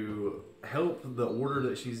to help the order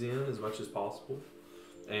that she's in as much as possible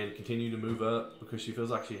and continue to move up because she feels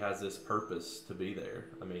like she has this purpose to be there.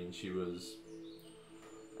 I mean, she was,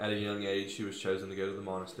 at a young age, she was chosen to go to the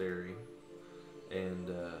monastery and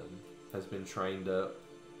has been trained up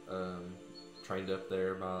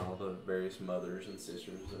there by all the various mothers and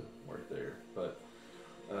sisters that work there. But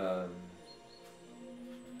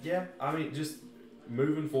yeah, I mean, just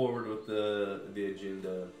moving forward with the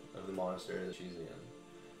agenda of the monastery that she's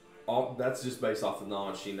in. That's just based off the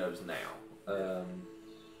knowledge she knows now.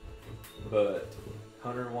 But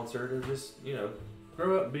Hunter wants her to just,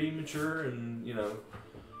 grow up, be mature, and,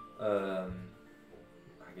 I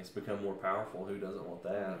guess become more powerful. Who doesn't want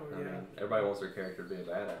that? Oh, yeah. I mean, everybody wants their character to be a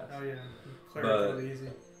badass. Oh yeah, cleric really easy.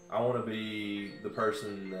 I want to be the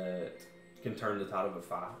person that can turn the tide of a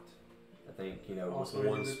fight. I think, Also with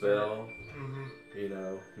one spell, Mm-hmm.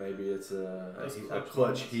 Maybe it's a clutch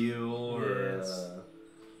moments. heal or Yes.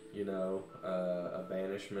 a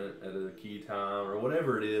banishment at a key time or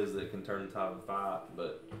whatever it is that can turn the tide of a fight.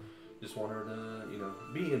 But just want her to,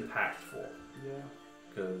 be impactful. Yeah.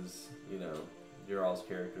 Because, your all's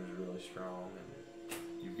character is really strong and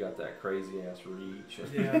you've got that crazy ass reach.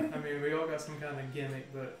 Yeah, I mean, we all got some kind of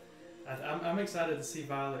gimmick, but I'm excited to see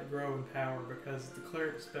Violet grow in power because the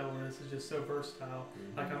cleric spell in this is just so versatile.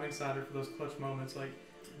 Mm-hmm. Like, I'm excited for those clutch moments, like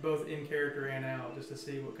both in character and out, just to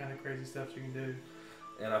see what kind of crazy stuff she can do.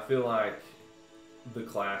 And I feel like the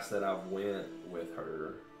class that I've went with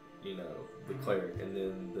her, the cleric, and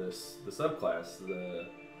then the subclass,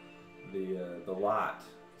 the light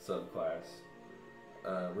subclass,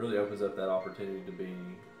 really opens up that opportunity to be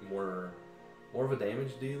more of a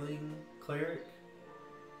damage dealing cleric,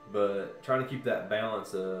 but trying to keep that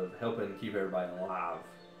balance of helping keep everybody alive,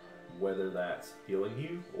 whether that's healing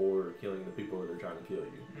you or killing the people that are trying to kill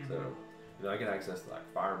you. Mm-hmm. So, I get access to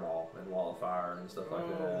like fireball and wall of fire and stuff like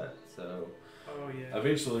that. So,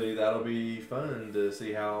 eventually that'll be fun to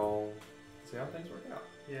see how things work out.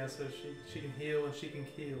 Yeah, so she can heal and she can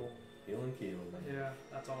kill. Heal and kill, man. Yeah,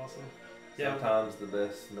 that's awesome. Sometimes the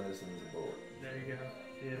best medicine is a bullet. There you go.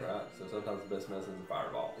 Yeah. Right. So sometimes the best medicine is a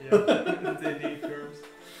fireball. Yeah. The deep terms.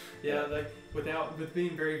 Yeah, like with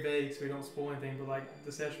being very vague, so we don't spoil anything. But like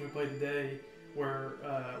the session we played today, where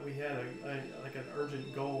we had like an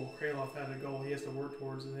urgent goal. Kraloff had a goal he has to work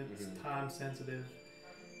towards, and it's time sensitive.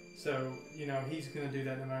 So he's gonna do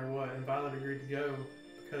that no matter what. And Violet agreed to go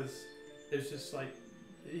because it's just like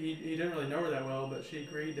he didn't really know her that well, but she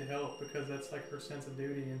agreed to help because that's like her sense of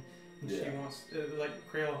duty, and she wants like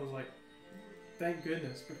Kraloff was like, thank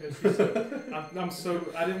goodness, because she's so, I'm so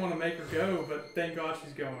I didn't want to make her go, but thank God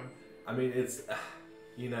she's going. I mean, it's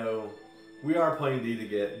we are playing D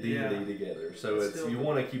together, so it's you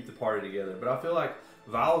want to keep the party together. But I feel like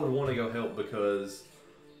Violet would want to go help because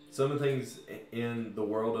some of the things in the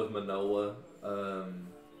world of Manola,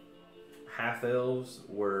 half elves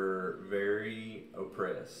were very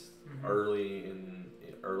oppressed early in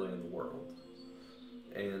the world,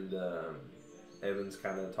 and Evans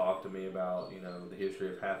kind of talked to me about the history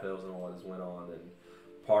of half elves and what has went on, and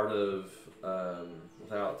part of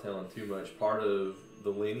without telling too much, part of the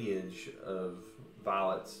lineage of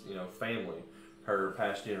Violet's family, her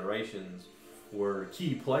past generations were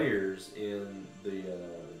key players in the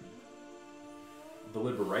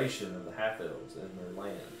liberation of the half elves and their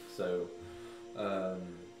land. So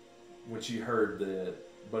when she heard that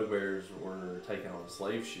bugbears were taken on a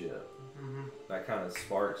slave ship, that kind of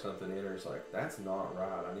sparked something in her. It's like, that's not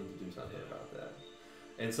right. I need to do something about that.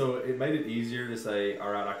 And so it made it easier to say,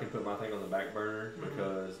 all right, I can put my thing on the back burner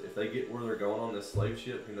because if they get where they're going on this slave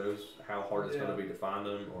ship, who knows how hard it's going to be to find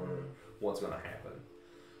them or what's going to happen.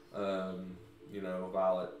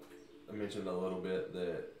 Violet mentioned a little bit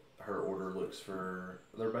that her order looks for,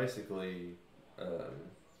 they're basically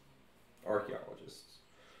archaeologists.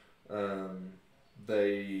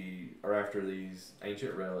 They are after these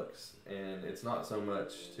ancient relics, and it's not so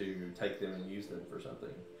much to take them and use them for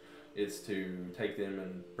something. It's to take them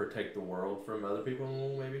and protect the world from other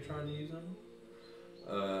people maybe trying to use them.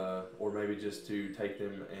 Or maybe just to take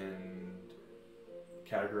them and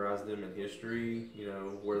categorize them in history,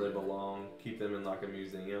 where they belong, keep them in like a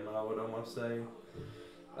museum, I would almost say.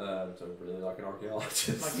 So really like an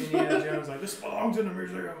archaeologist. Like Indiana Jones, like, this belongs in a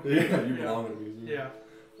museum. Yeah, you belong in a museum. Yeah.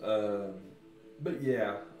 But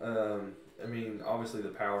yeah, I mean, obviously the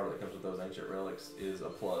power that comes with those ancient relics is a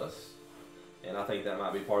plus. And I think that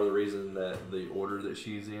might be part of the reason that the order that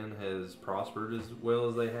she's in has prospered as well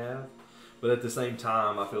as they have. But at the same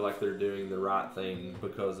time, I feel like they're doing the right thing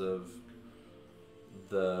because of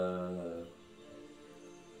the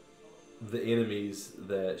enemies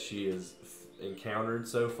that she has encountered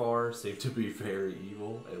so far seem to be very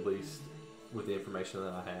evil, at least with the information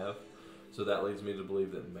that I have. So that leads me to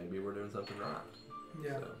believe that maybe we're doing something right.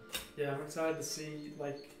 Yeah. So. Yeah, I'm excited to see,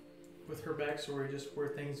 like, with her backstory, just where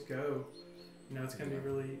things go. You know, it's going to be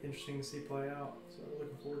really interesting to see play out. So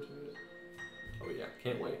looking forward to it. Oh yeah,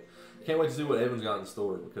 can't wait. Can't wait to see what Evan's got in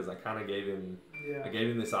store, because I kind of gave him, I gave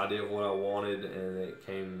him this idea of what I wanted, and it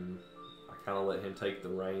came. I kind of let him take the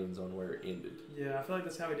reins on where it ended. Yeah, I feel like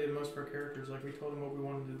that's how we did most of our characters. Like, we told him what we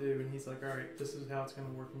wanted to do, and he's like, all right, this is how it's going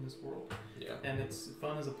to work in this world. Yeah. And it's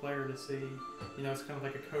fun as a player to see, you know, it's kind of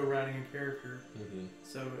like a co-writing a character. Mm-hmm.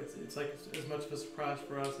 So it's like as much of a surprise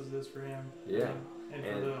for us as it is for him. Yeah. And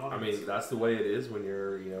for the audience. I mean, that's the way it is when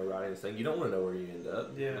you're, you know, writing this thing. You don't want to know where you end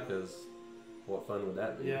up. Yeah. Because what fun would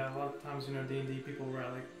that be? Yeah, a lot of times, you know, D&D people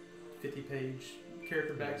write like 50-page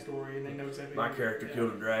character backstory, and they know exactly. My character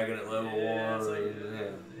killed a dragon at level 1. Like,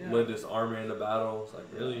 led this army into battle. It's like,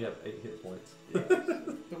 really? You have 8 hit points. Yeah.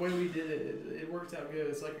 The way we did it, it worked out good.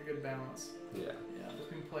 It's like a good balance. Yeah. Yeah,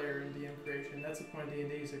 between player and DM creation. That's the point of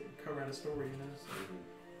D&D, is to co-write a story, you know. So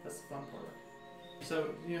that's the fun part.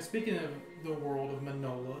 So, you know, speaking of the world of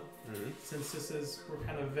Manola, since we're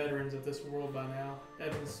kind of veterans of this world by now,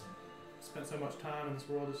 Evan's spent so much time in this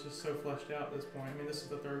world, it's just so fleshed out at this point. I mean, this is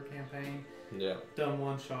the 3rd campaign. Yeah. Done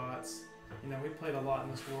one-shots. You know, we played a lot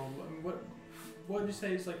in this world. I mean, what would you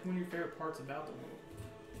say is like one of your favorite parts about the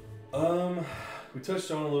world? We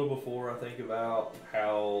touched on a little before, I think, about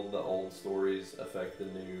how the old stories affect the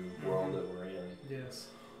new world that we're in. Yes.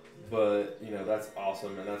 But, you know, that's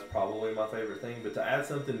awesome, and that's probably my favorite thing. But to add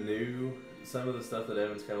something new, some of the stuff that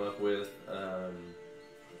Evan's come up with,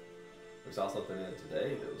 we saw something in it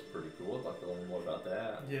today that was pretty cool. I'd like to learn more about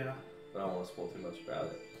that. Yeah. But I don't want to spoil too much about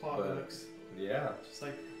it. Plot hooks. Yeah. Just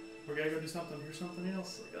like, we're going to go do something, here's something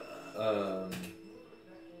else.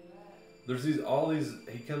 There's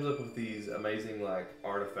he comes up with these amazing, like,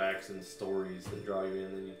 artifacts and stories that draw you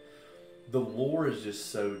in. The lore is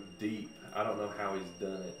just so deep. I don't know how he's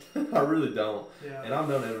done it. I really don't. Yeah. And I've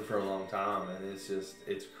known Evan for a long time, and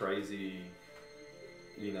it's crazy.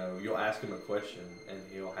 You know, you'll ask him a question, and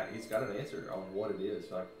he's got an answer on what it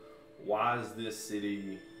is. Like, why is this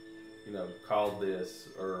city, you know, called this,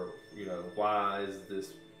 or, you know, why is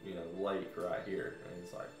this, you know, lake right here? And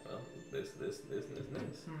it's like, well, this, and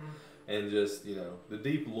this. And just, you know, the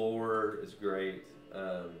deep lore is great.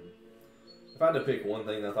 If I had to pick one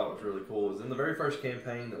thing that I thought was really cool, was in the very first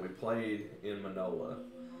campaign that we played in Manola,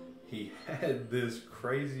 he had this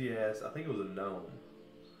crazy ass, I think it was a gnome.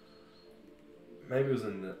 Maybe it was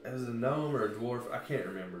a gnome or a dwarf, I can't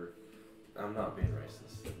remember. I'm not being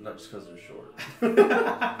racist, not just because they're short.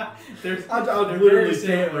 I literally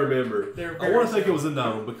can't remember. I want to think it was a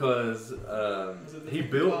gnome because he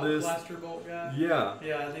built this. Blaster bolt guy? Yeah.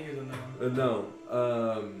 Yeah, I think it was a gnome. A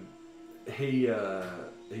gnome.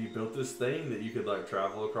 He built this thing that you could, like,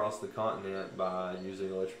 travel across the continent by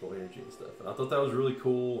using electrical energy and stuff. And I thought that was really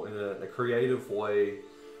cool in a creative way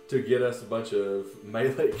to get us a bunch of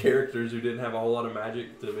melee characters who didn't have a whole lot of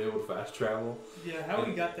magic to be able to fast travel. Yeah, how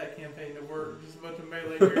we got that campaign to work, just a bunch of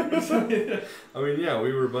melee characters. I mean, yeah,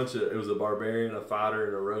 we were it was a barbarian, a fighter,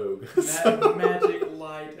 and a rogue. Magic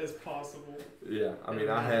light as possible. Yeah, I mean,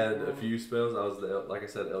 I had a few spells. I was, like I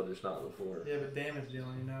said, Eldritch Knight before. Yeah, but damage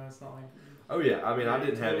dealing, you know, it's not like... Oh, yeah, I mean, I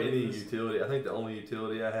didn't have any utility. I think the only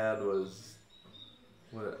utility I had was...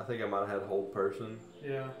 I think I might have had Hold Person.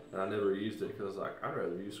 Yeah. And I never used it because I was like, I'd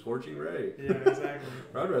rather use Scorching Ray. Yeah, exactly.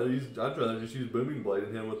 I'd rather just use Booming Blade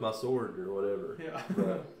and him with my sword or whatever. Yeah.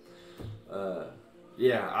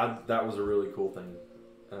 But, that was a really cool thing.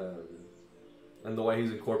 And the way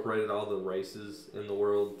he's incorporated all the races in the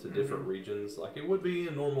world to different regions, like it would be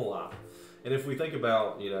in normal life. And if we think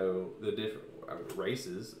about, you know, the different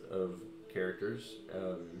races of characters,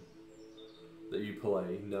 that you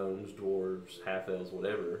play, gnomes, dwarves, half-elves,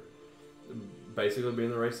 whatever, basically being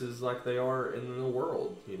the races like they are in the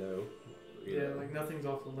world, you know. Like nothing's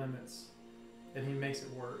off the limits, and he makes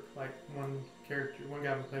it work. Like one guy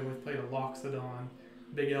we played with played a Loxodon,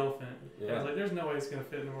 big elephant. Yeah. I was like, there's no way it's going to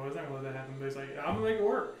fit in the world. I was not going to let that happen. But he's like, I'm going to make it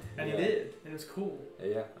work. And he did, and it was cool.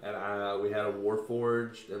 Yeah, and we had a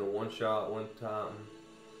Warforged and a one-shot one time.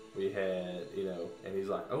 We had, you know, and he's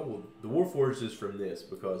like, oh, well, the Warforged is from this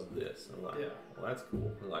because of this. I'm like, well, that's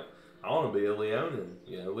cool. I'm like, I want to be a Leonin.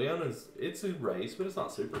 You know, Leonins, it's a race, but it's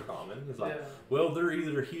not super common. It's like, Yeah. well, they're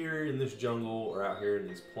either here in this jungle or out here in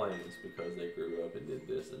these plains because they grew up and did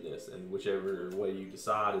this and this, and whichever way you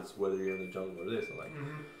decide is whether you're in the jungle or this. I'm like,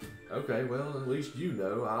 okay, well, at least you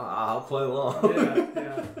know. I'll play along.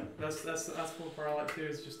 Yeah. That's what part I like too,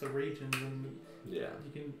 is just the regions, and Yeah.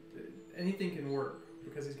 you can, anything can work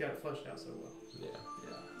because he's got it fleshed out so well. Yeah.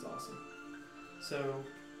 It's awesome. So,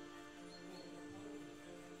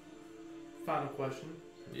 final question.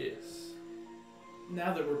 Yes.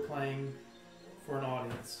 Now that we're playing for an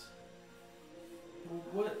audience,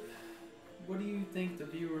 what do you think the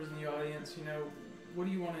viewers in the audience, you know, what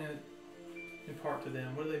do you want to impart to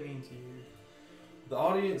them? What do they mean to you? The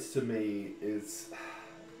audience to me is,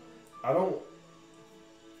 I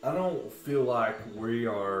don't feel like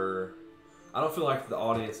I don't feel like the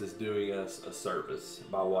audience is doing us a service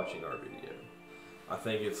by watching our video. I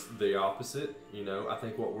think it's the opposite. You know, I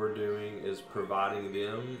think what we're doing is providing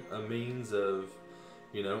them a means of,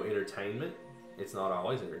 you know, entertainment. It's not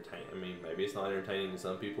always entertaining. I mean, maybe it's not entertaining to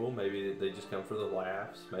some people. Maybe they just come for the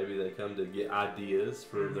laughs. Maybe they come to get ideas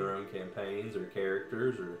for their own campaigns or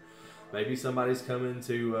characters, or maybe somebody's coming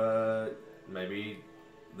to, maybe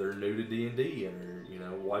they're new to D&D and are, you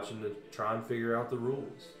know, watching to try and figure out the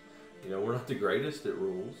rules. You know, we're not the greatest at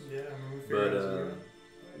rules. Yeah, I mean, we figure it out as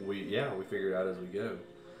we go. We figure it out as we go.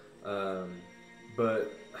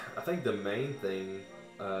 But I think the main thing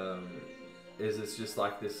is it's just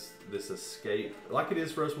like this escape, like it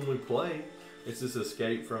is for us when we play. It's this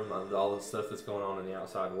escape from all the stuff that's going on in the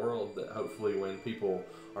outside world, that hopefully when people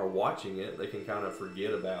are watching it, they can kind of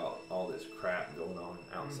forget about all this crap going on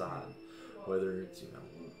outside. Whether it's, you know,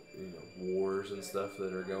 wars and stuff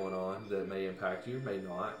that are going on that may impact you, may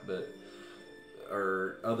not, but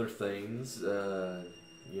or other things.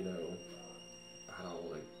 You know, I don't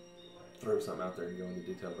want to throw something out there and go into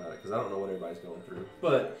detail about it because I don't know what everybody's going through.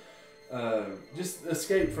 But just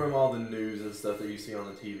escape from all the news and stuff that you see on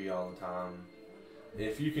the TV all the time.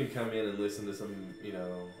 If you can come in and listen to some, you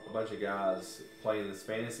know, a bunch of guys playing this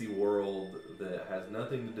fantasy world that has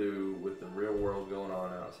nothing to do with the real world going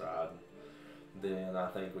on outside, then I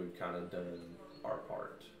think we've kind of done our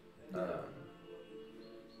part.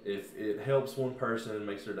 If it helps one person and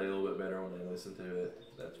makes their day a little bit better when they listen to it,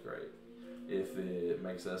 that's great. If it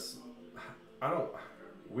makes us,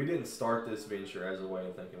 we didn't start this venture as a way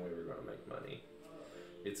of thinking we were going to make money.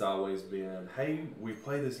 It's always been, hey, we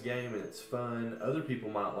play this game and it's fun. Other people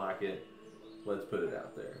might like it. Let's put it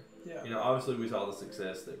out there. Yeah. You know, obviously we saw the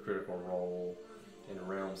success that Critical Role and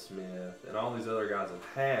Realm Smith and all these other guys have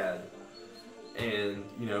had. And,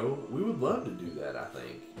 you know, we would love to do that, I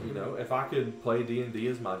think. You know, if I could play D&D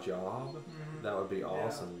as my job, that would be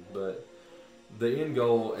awesome. Yeah. But the end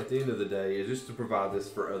goal, at the end of the day, is just to provide this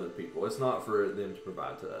for other people. It's not for them to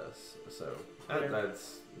provide to us. So,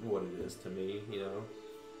 that's what it is to me, you know.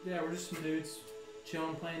 Yeah, we're just some dudes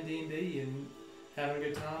chilling, playing D&D, and having a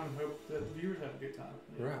good time, and hope that the viewers have a good time.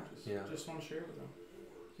 You know, right, just want to share with them.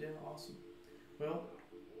 Yeah, awesome. Well,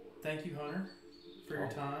 thank you, Hunter, for your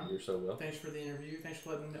time. You're so welcome. Thanks for the interview. Thanks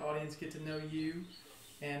for letting the audience get to know you,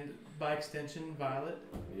 and by extension, Violet.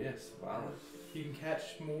 Yes, Violet. You can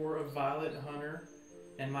catch more of Violet, Hunter,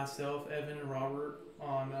 and myself, Evan, and Robert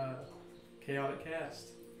on Chaotic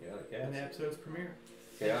Cast. Chaotic Cast. And the episode's premiere.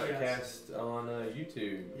 Chaotic Cast on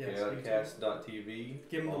YouTube. Yes, chaoticcast.tv.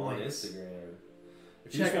 Give them the on links. Instagram.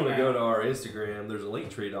 If Check you just want to go to our Instagram, there's a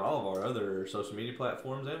link tree to all of our other social media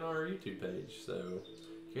platforms and our YouTube page. So,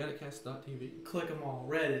 chaoticcast.tv. Click them all.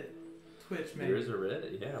 Reddit, Twitch, maybe. There is a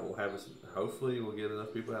Reddit. Yeah, we'll have hopefully we'll get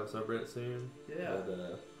enough people to have a subreddit soon. Yeah.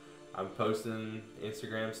 But I'm posting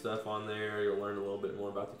Instagram stuff on there. You'll learn a little bit more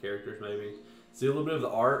about the characters, maybe. See a little bit of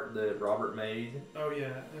the art that Robert made. Oh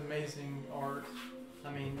yeah, amazing art. I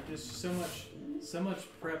mean, just so much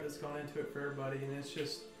prep that's gone into it for everybody, and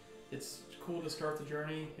it's cool to start the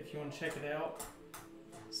journey. If you want to check it out,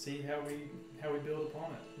 see how we build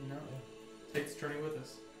upon it. You know, take this journey with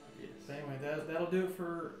us. Yes. So anyway, that'll do it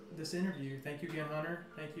for this interview. Thank you again, Hunter.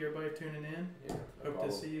 Thank you everybody for tuning in. Yeah, Hope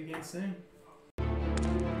to see you again soon.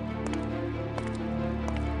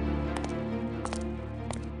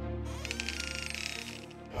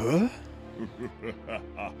 Huh?